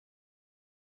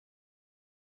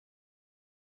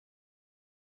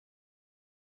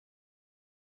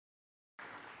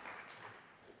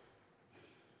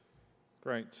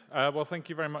Great. Well, thank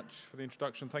you very much for the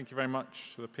introduction. Thank you very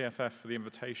much to the PFF for the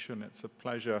invitation. It's a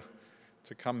pleasure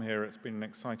to come here. It's been an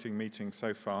exciting meeting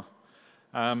so far.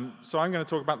 So I'm going to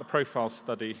talk about the profile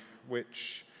study,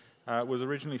 which was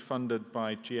originally funded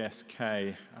by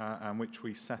GSK and which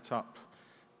we set up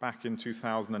back in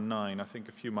 2009, I think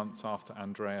a few months after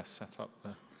Andreas set up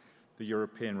the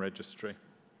European registry.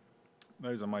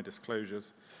 Those are my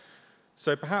disclosures.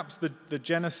 So perhaps the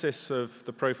genesis of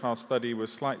the profile study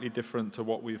was slightly different to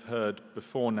what we've heard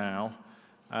before now.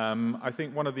 I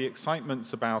think one of the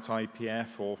excitements about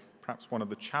IPF, or perhaps one of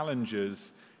the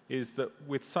challenges, is that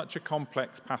with such a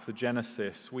complex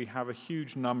pathogenesis, we have a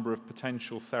huge number of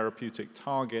potential therapeutic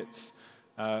targets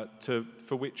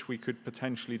for which we could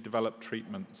potentially develop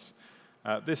treatments.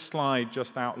 This slide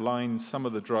just outlines some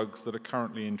of the drugs that are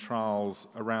currently in trials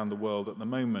around the world at the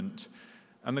moment.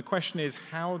 And the question is,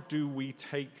 how do we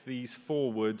take these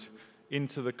forward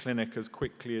into the clinic as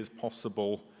quickly as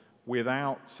possible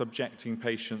without subjecting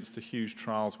patients to huge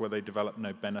trials where they develop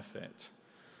no benefit?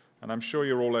 And I'm sure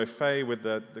you're all au fait with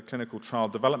the clinical trial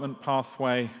development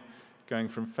pathway, going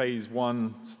from phase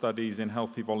 1 studies in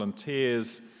healthy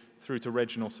volunteers through to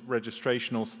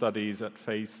registrational studies at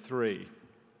phase 3.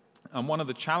 And one of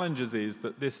the challenges is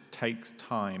that this takes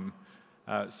time.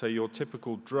 So your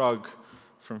typical drug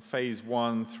from phase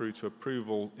 1 through to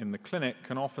approval in the clinic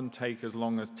can often take as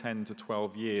long as 10 to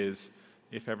 12 years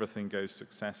if everything goes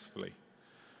successfully.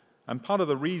 And part of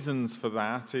the reasons for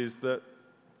that is that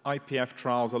IPF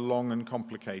trials are long and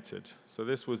complicated. So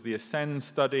this was the ASCEND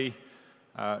study.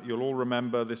 You'll all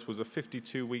remember this was a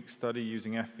 52-week study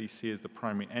using FVC as the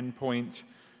primary endpoint.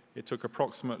 It took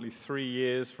approximately 3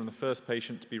 years from the first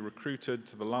patient to be recruited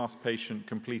to the last patient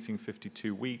completing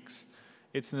 52 weeks.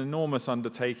 It's an enormous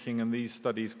undertaking, and these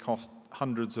studies cost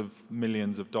hundreds of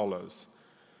millions of dollars.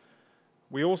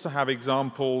 We also have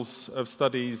examples of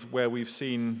studies where we've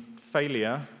seen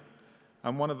failure,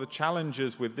 and one of the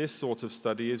challenges with this sort of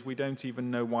study is we don't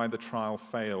even know why the trial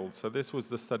failed. So this was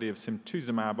the study of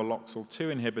simtuzumab, a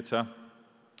LOXL2 inhibitor.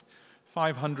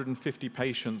 550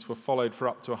 patients were followed for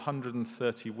up to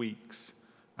 130 weeks,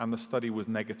 and the study was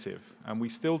negative. And we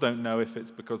still don't know if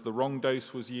it's because the wrong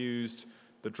dose was used,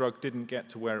 the drug didn't get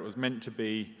to where it was meant to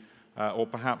be, or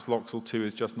perhaps LOXL2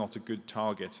 is just not a good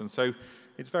target. And so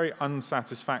it's very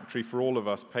unsatisfactory for all of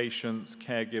us, patients,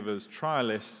 caregivers,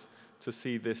 trialists, to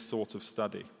see this sort of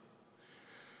study.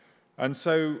 And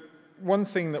so one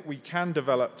thing that we can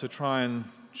develop to try and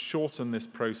shorten this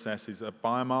process is a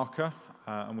biomarker,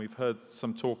 and we've heard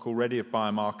some talk already of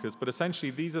biomarkers, but essentially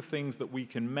these are things that we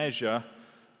can measure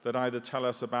that either tell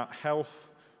us about health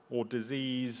or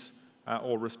disease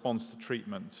or response to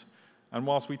treatment. And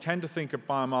whilst we tend to think of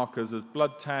biomarkers as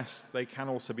blood tests, they can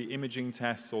also be imaging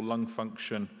tests or lung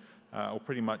function or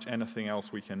pretty much anything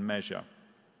else we can measure.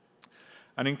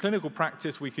 And in clinical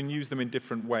practice, we can use them in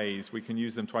different ways. We can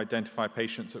use them to identify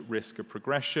patients at risk of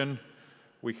progression.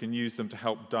 We can use them to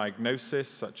help diagnosis,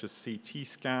 such as CT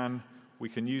scan. We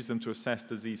can use them to assess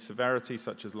disease severity,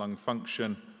 such as lung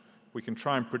function. We can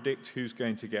try and predict who's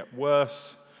going to get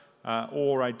worse.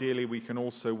 Or ideally, we can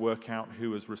also work out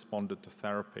who has responded to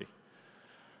therapy.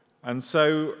 And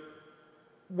so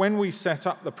when we set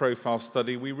up the profile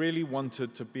study, we really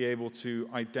wanted to be able to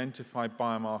identify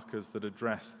biomarkers that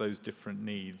address those different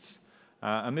needs.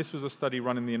 And this was a study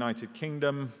run in the United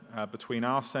Kingdom between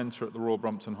our centre at the Royal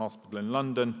Brompton Hospital in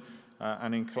London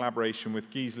and in collaboration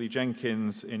with Giesler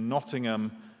Jenkins in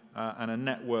Nottingham and a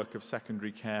network of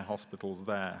secondary care hospitals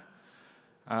there.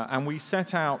 And we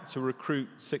set out to recruit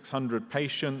 600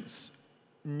 patients,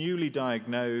 newly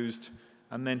diagnosed,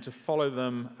 and then to follow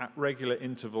them at regular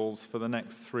intervals for the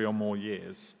next 3 or more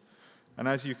years. And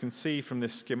as you can see from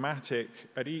this schematic,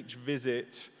 at each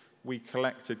visit, we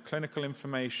collected clinical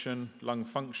information, lung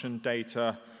function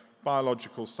data,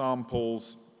 biological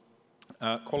samples,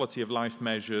 quality of life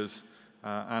measures,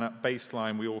 and at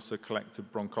baseline, we also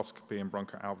collected bronchoscopy and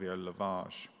bronchoalveolar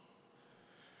lavage.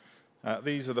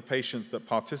 These are the patients that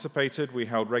participated. We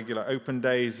held regular open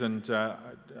days, and I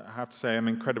have to say I'm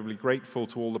incredibly grateful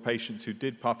to all the patients who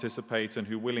did participate and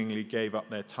who willingly gave up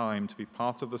their time to be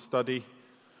part of the study.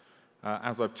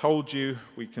 As I've told you,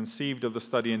 we conceived of the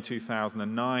study in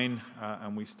 2009,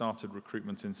 and we started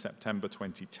recruitment in September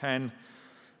 2010.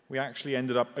 We actually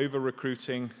ended up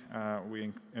over-recruiting.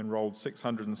 We enrolled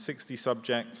 660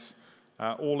 subjects,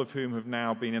 all of whom have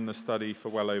now been in the study for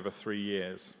well over 3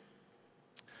 years.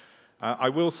 I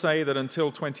will say that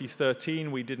until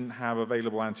 2013, we didn't have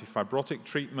available antifibrotic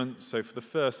treatment. So for the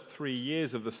first 3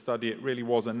 years of the study, it really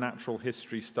was a natural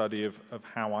history study of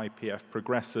how IPF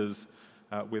progresses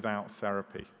without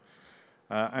therapy.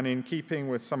 And in keeping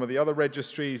with some of the other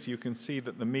registries, you can see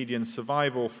that the median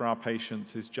survival for our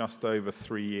patients is just over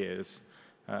 3 years.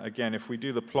 Again, if we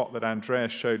do the plot that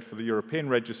Andreas showed for the European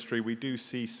registry, we do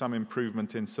see some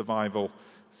improvement in survival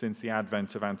since the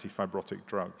advent of antifibrotic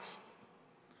drugs.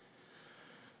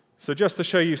 So just to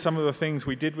show you some of the things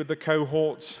we did with the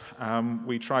cohort,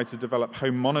 we tried to develop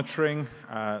home monitoring,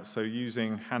 so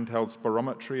using handheld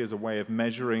spirometry as a way of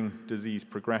measuring disease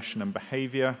progression and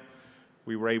behavior.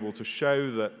 We were able to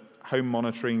show that home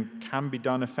monitoring can be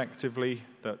done effectively,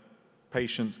 that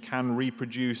patients can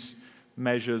reproduce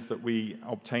measures that we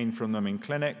obtain from them in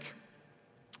clinic.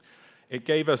 It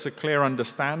gave us a clear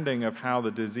understanding of how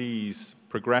the disease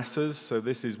progresses. So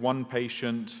this is one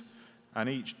patient, and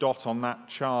each dot on that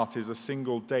chart is a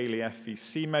single daily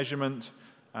FVC measurement,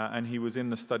 and he was in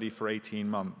the study for 18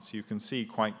 months. You can see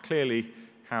quite clearly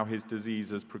how his disease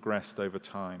has progressed over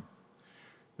time.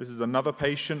 This is another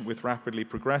patient with rapidly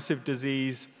progressive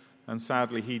disease, and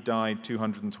sadly he died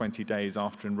 220 days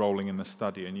after enrolling in the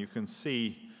study, and you can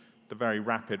see the very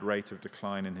rapid rate of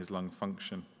decline in his lung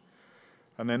function.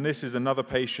 And then this is another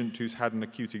patient who's had an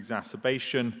acute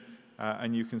exacerbation,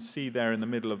 and you can see there in the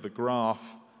middle of the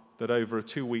graph that over a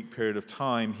 2-week period of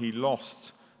time, he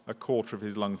lost a quarter of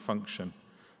his lung function.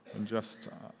 And just,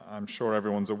 I'm sure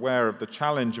everyone's aware of the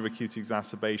challenge of acute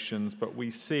exacerbations, but we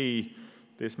see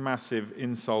this massive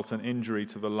insult and injury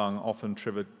to the lung often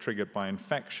triggered by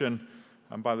infection.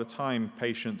 And by the time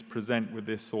patients present with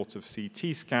this sort of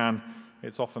CT scan,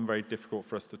 it's often very difficult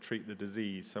for us to treat the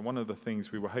disease. So one of the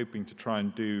things we were hoping to try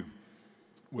and do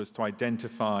was to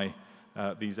identify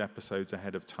these episodes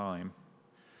ahead of time.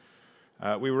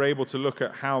 We were able to look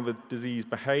at how the disease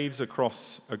behaves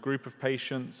across a group of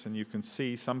patients, and you can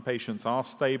see some patients are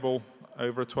stable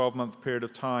over a 12-month period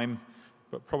of time,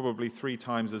 but probably 3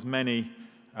 times as many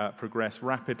progress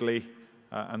rapidly,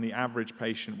 and the average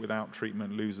patient without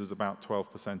treatment loses about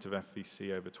 12% of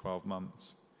FVC over 12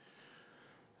 months.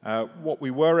 What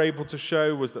we were able to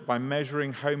show was that by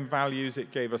measuring home values,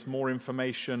 it gave us more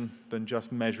information than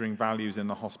just measuring values in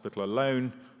the hospital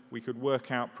alone. We could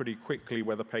work out pretty quickly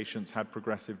whether patients had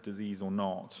progressive disease or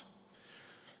not.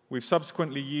 We've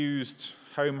subsequently used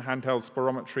home handheld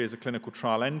spirometry as a clinical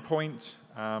trial endpoint.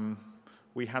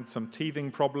 We had some teething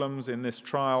problems in this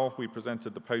trial. We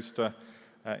presented the poster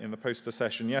in the poster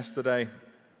session yesterday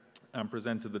and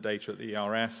presented the data at the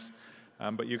ERS.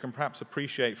 But you can perhaps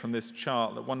appreciate from this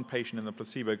chart that one patient in the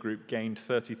placebo group gained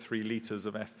 33 liters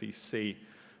of FVC.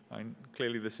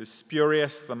 Clearly this is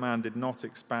spurious. The man did not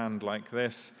expand like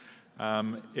this.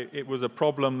 It was a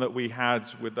problem that we had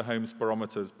with the home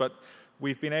spirometers. But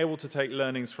we've been able to take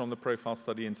learnings from the profile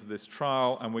study into this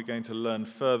trial, and we're going to learn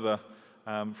further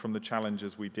from the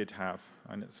challenges we did have.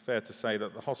 And it's fair to say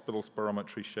that the hospital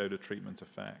spirometry showed a treatment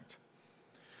effect.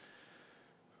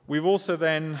 We've also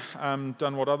then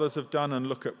done what others have done and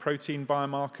look at protein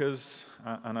biomarkers.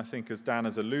 And I think, as Dan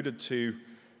has alluded to,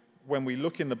 when we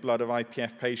look in the blood of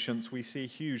IPF patients, we see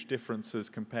huge differences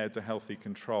compared to healthy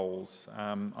controls.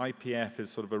 IPF is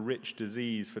sort of a rich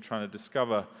disease for trying to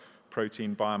discover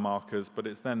protein biomarkers, but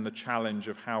it's then the challenge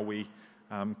of how we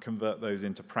convert those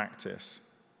into practice.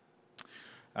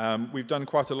 We've done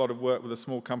quite a lot of work with a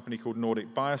small company called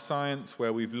Nordic Bioscience,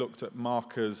 where we've looked at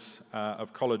markers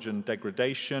of collagen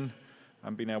degradation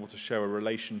and been able to show a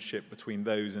relationship between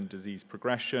those and disease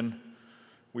progression.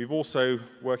 We've also,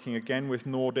 working again with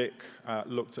Nordic,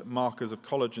 looked at markers of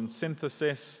collagen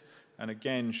synthesis, and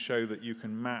again show that you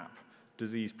can map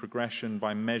disease progression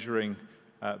by measuring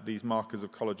these markers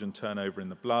of collagen turnover in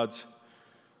the blood.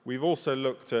 We've also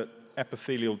looked at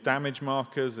epithelial damage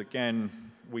markers.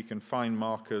 Again, we can find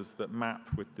markers that map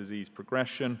with disease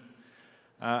progression.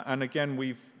 And again,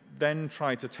 we've then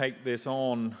tried to take this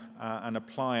on and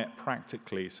apply it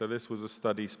practically. So this was a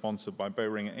study sponsored by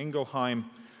Boehringer Ingelheim,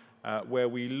 where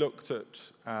we looked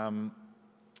at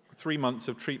 3 months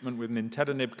of treatment with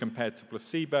nintedanib compared to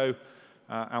placebo,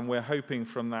 and we're hoping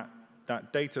from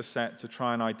that data set to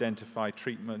try and identify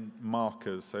treatment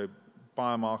markers, so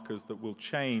biomarkers that will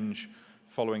change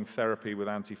following therapy with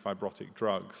antifibrotic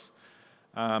drugs.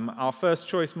 Our first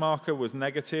choice marker was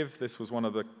negative. This was one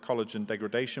of the collagen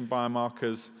degradation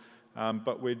biomarkers,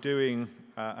 but we're doing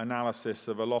analysis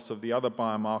of a lot of the other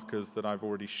biomarkers that I've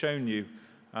already shown you,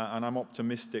 and I'm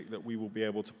optimistic that we will be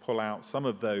able to pull out some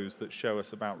of those that show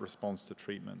us about response to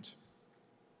treatment.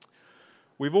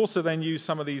 We've also then used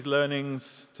some of these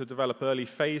learnings to develop early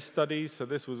phase studies. So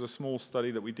this was a small study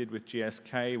that we did with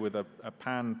GSK with a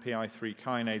pan-PI3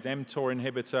 kinase mTOR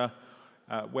inhibitor,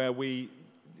 where we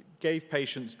gave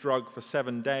patients drug for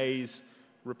 7 days,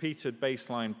 repeated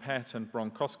baseline PET and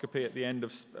bronchoscopy at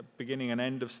the beginning and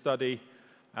end of study,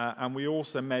 and we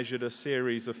also measured a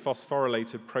series of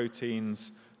phosphorylated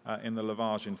proteins in the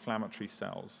lavage inflammatory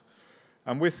cells.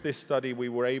 And with this study, we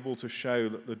were able to show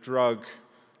that the drug,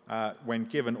 when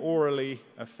given orally,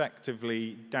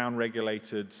 effectively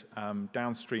downregulated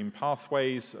downstream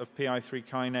pathways of PI3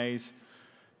 kinase,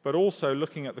 but also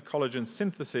looking at the collagen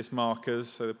synthesis markers,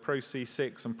 so the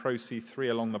Pro-C6 and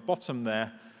Pro-C3 along the bottom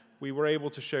there, we were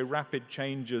able to show rapid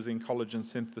changes in collagen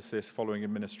synthesis following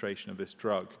administration of this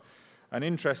drug. And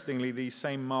interestingly, these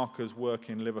same markers work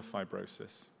in liver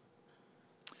fibrosis.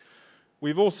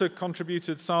 We've also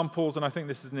contributed samples, and I think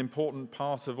this is an important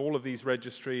part of all of these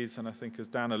registries, and I think, as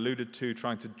Dan alluded to,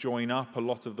 trying to join up a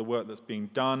lot of the work that's being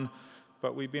done.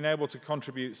 But we've been able to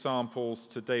contribute samples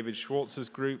to David Schwartz's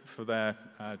group for their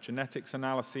genetics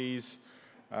analyses.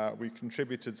 We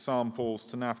contributed samples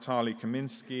to Naftali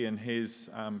Kaminsky and his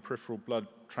peripheral blood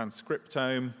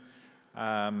transcriptome.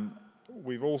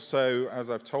 We've also,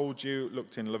 as I've told you,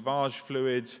 looked in lavage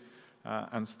fluid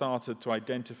and started to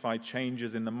identify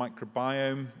changes in the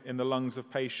microbiome in the lungs of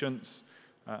patients.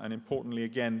 And importantly,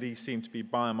 again, these seem to be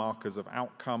biomarkers of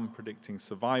outcome, predicting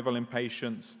survival in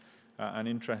patients. And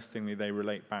interestingly, they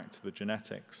relate back to the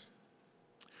genetics.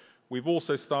 We've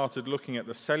also started looking at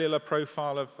the cellular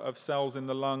profile of cells in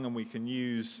the lung, and we can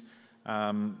use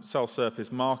cell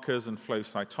surface markers and flow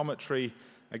cytometry,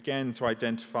 again, to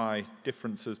identify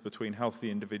differences between healthy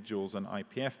individuals and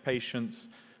IPF patients.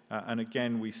 And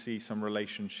again, we see some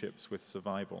relationships with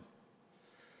survival.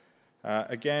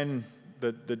 Again,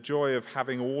 the joy of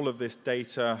having all of this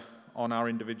data on our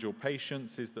individual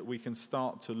patients is that we can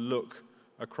start to look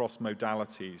across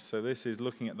modalities. So this is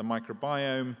looking at the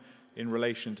microbiome in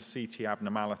relation to CT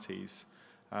abnormalities.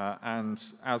 And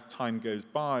as time goes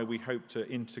by, we hope to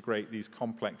integrate these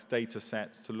complex data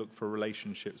sets to look for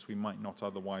relationships we might not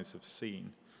otherwise have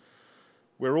seen.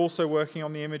 We're also working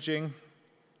on the imaging,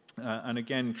 and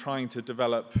again, trying to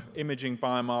develop imaging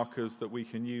biomarkers that we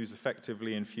can use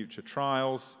effectively in future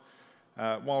trials.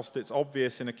 Whilst it's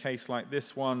obvious in a case like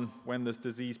this one, when there's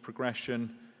disease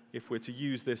progression, if we're to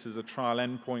use this as a trial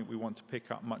endpoint, we want to pick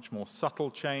up much more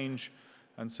subtle change.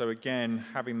 And so again,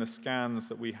 having the scans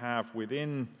that we have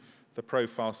within the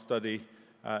profile study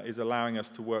is allowing us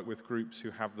to work with groups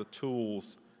who have the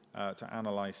tools to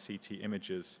analyze CT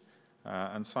images.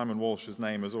 And Simon Walsh's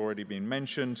name has already been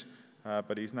mentioned,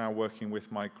 but he's now working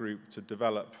with my group to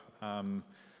develop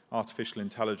artificial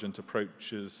intelligence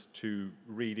approaches to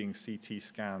reading CT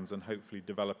scans and hopefully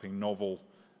developing novel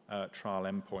trial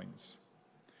endpoints.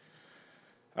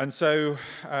 And so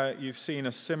you've seen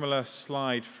a similar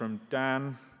slide from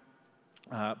Dan,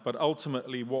 but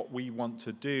ultimately what we want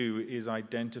to do is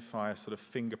identify a sort of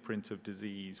fingerprint of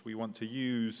disease. We want to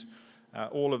use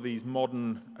all of these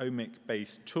modern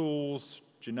omic-based tools,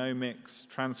 genomics,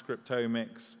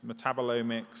 transcriptomics,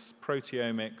 metabolomics,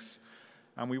 proteomics,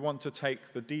 and we want to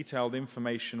take the detailed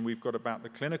information we've got about the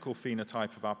clinical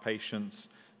phenotype of our patients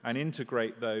and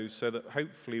integrate those so that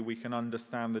hopefully we can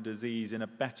understand the disease in a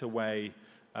better way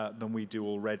than we do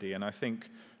already. And I think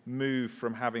move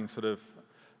from having sort of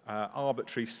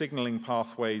arbitrary signaling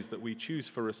pathways that we choose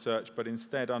for research, but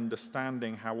instead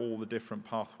understanding how all the different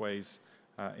pathways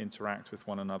interact with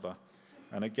one another.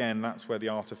 And again, that's where the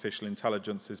artificial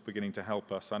intelligence is beginning to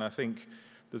help us. And I think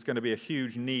there's going to be a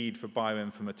huge need for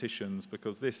bioinformaticians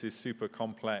because this is super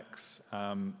complex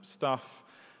stuff.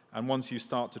 And once you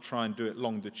start to try and do it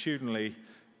longitudinally,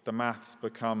 the maths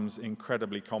becomes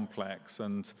incredibly complex.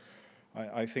 And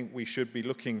I think we should be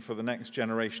looking for the next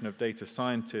generation of data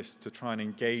scientists to try and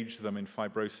engage them in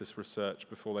fibrosis research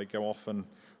before they go off and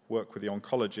work with the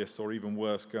oncologists, or even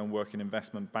worse, go and work in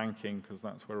investment banking, because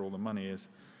that's where all the money is.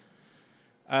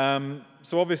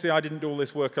 So obviously I didn't do all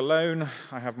this work alone.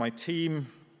 I have my team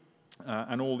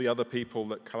and all the other people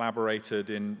that collaborated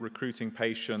in recruiting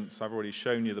patients. I've already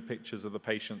shown you the pictures of the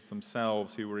patients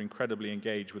themselves who were incredibly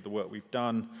engaged with the work we've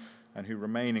done and who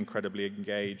remain incredibly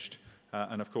engaged.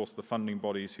 And of course, the funding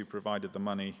bodies who provided the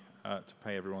money to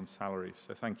pay everyone's salaries.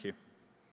 So thank you.